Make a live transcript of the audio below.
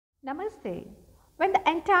Namaste. When the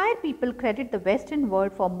entire people credit the Western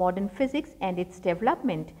world for modern physics and its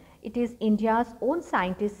development, it is India's own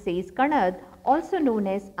scientist, says Kanad, also known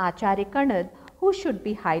as Acharya Kanad, who should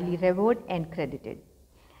be highly revered and credited.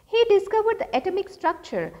 He discovered the atomic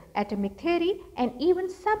structure, atomic theory, and even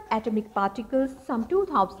subatomic particles some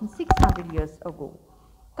 2600 years ago.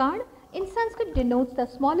 Kan in Sanskrit denotes the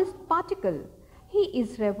smallest particle. He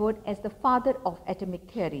is revered as the father of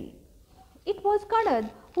atomic theory. It was Kanad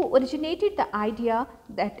who originated the idea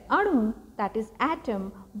that Anu, that is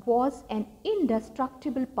atom, was an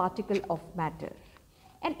indestructible particle of matter.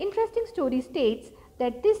 An interesting story states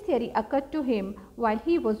that this theory occurred to him while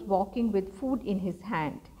he was walking with food in his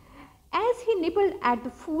hand. As he nibbled at the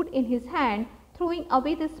food in his hand, throwing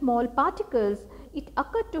away the small particles, it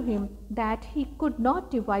occurred to him that he could not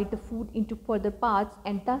divide the food into further parts,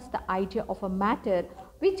 and thus the idea of a matter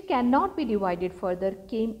which cannot be divided further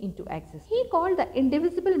came into existence. He called the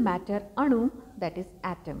indivisible matter Anu, that is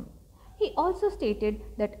atom. He also stated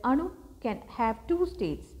that Anu can have two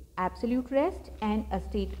states, absolute rest and a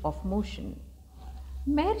state of motion.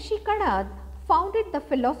 Maharishi Kanad founded the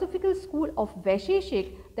philosophical school of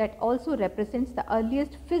Vaisheshika that also represents the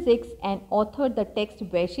earliest physics and authored the text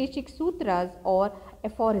Vaisheshika Sutras or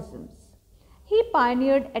Aphorisms. He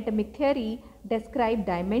pioneered atomic theory, described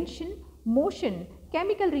dimension, motion,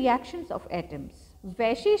 chemical reactions of atoms.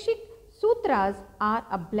 Vaisheshika Sutras are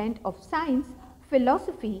a blend of science,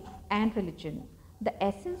 philosophy and religion. The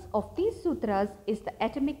essence of these sutras is the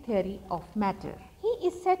atomic theory of matter. He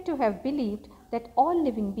is said to have believed that all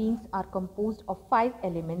living beings are composed of 5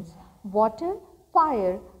 elements: water,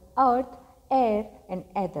 fire, earth, air and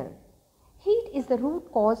ether. Heat is the root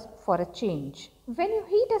cause for a change. When you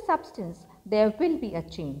heat a substance, there will be a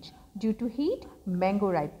change. Due to heat, mango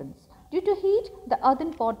ripens. Due to heat, the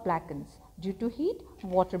earthen pot blackens. Due to heat,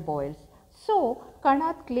 water boils. So,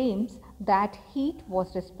 Kanad claims that heat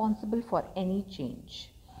was responsible for any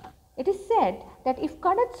change. It is said that if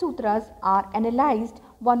Kanad's sutras are analyzed,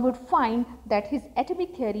 one would find that his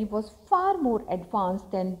atomic theory was far more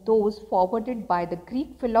advanced than those forwarded by the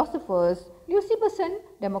Greek philosophers Eusebius and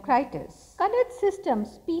Democritus. Kanad's system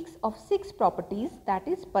speaks of 6 properties, that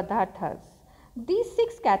is padārthas. These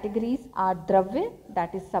 6 categories are dravya,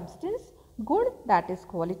 that is substance, guna, that is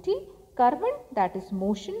quality, karman, that is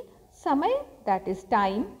motion, samaya, that is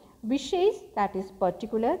time, visesa, that is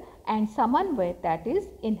particular, and samavaya, that is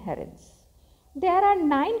inherence. There are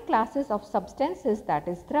 9 classes of substances, that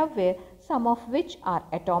is dravya, some of which are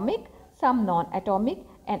atomic, some non-atomic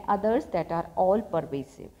and others that are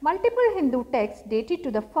all-pervasive. Multiple Hindu texts dated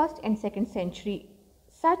to the 1st and 2nd century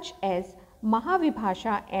such as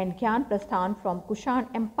Mahavibhasha and Gyan Prasthan from Kushan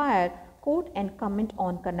Empire quote and comment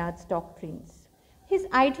on Kanad's doctrines. His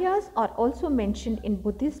ideas are also mentioned in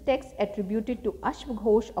Buddhist texts attributed to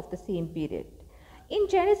Ashwaghosh of the same period. In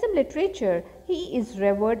Jainism literature, he is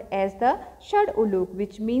revered as the Shad Uluk,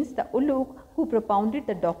 which means the Uluk who propounded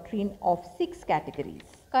the doctrine of 6 categories.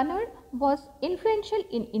 Kanad was influential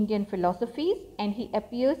in Indian philosophies and he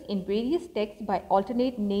appears in various texts by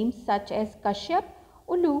alternate names such as Kashyap,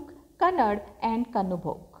 Uluk, Kanad and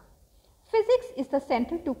Kanubhok. Physics is the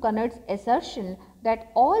center to Kanad's assertion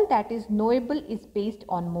that all that is knowable is based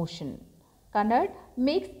on motion. Kanad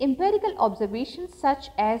makes empirical observations such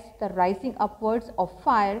as the rising upwards of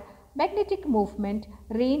fire, magnetic movement,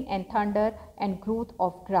 rain and thunder and growth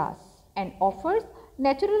of grass, and offers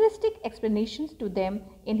naturalistic explanations to them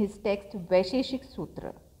in his text Vaisheshika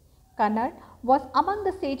Sutra. Kanad was among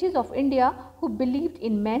the sages of India who believed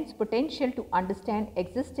in man's potential to understand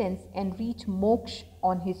existence and reach moksha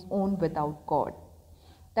on his own without God.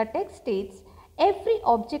 The text states, every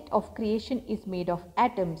object of creation is made of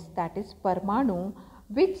atoms, that is parmanu,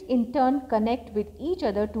 which in turn connect with each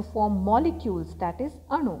other to form molecules, that is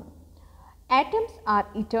anu. Atoms are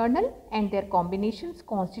eternal and their combinations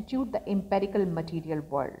constitute the empirical material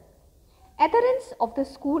world. Adherents of the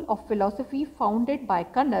school of philosophy founded by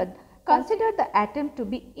Kanad considered the atom to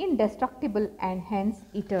be indestructible and hence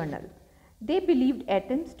eternal. They believed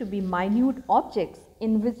atoms to be minute objects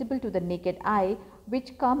invisible to the naked eye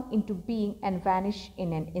which come into being and vanish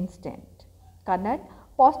in an instant. Kanad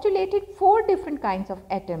postulated 4 different kinds of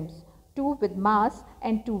atoms, 2 with mass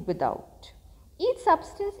and 2 without. Each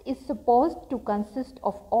substance is supposed to consist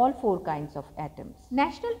of all 4 kinds of atoms.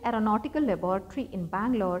 National Aeronautical Laboratory in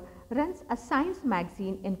Bangalore runs a science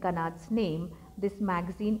magazine in Kanad's name. This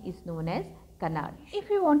magazine is known as Kanad. If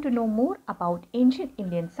you want to know more about ancient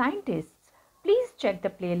Indian scientists, please check the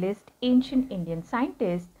playlist Ancient Indian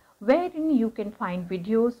Scientists, wherein you can find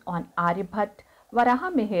videos on Aryabhat,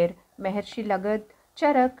 Varahamihir, Maharishi Kanad,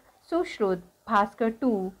 Charak, Sushrut, Bhaskar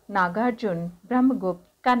II, Nagarjun, Brahmagupta,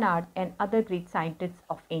 Kanad, and other great scientists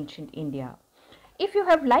of ancient India. If you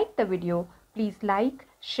have liked the video, please like,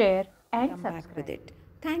 share and subscribe. With it.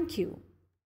 Thank you.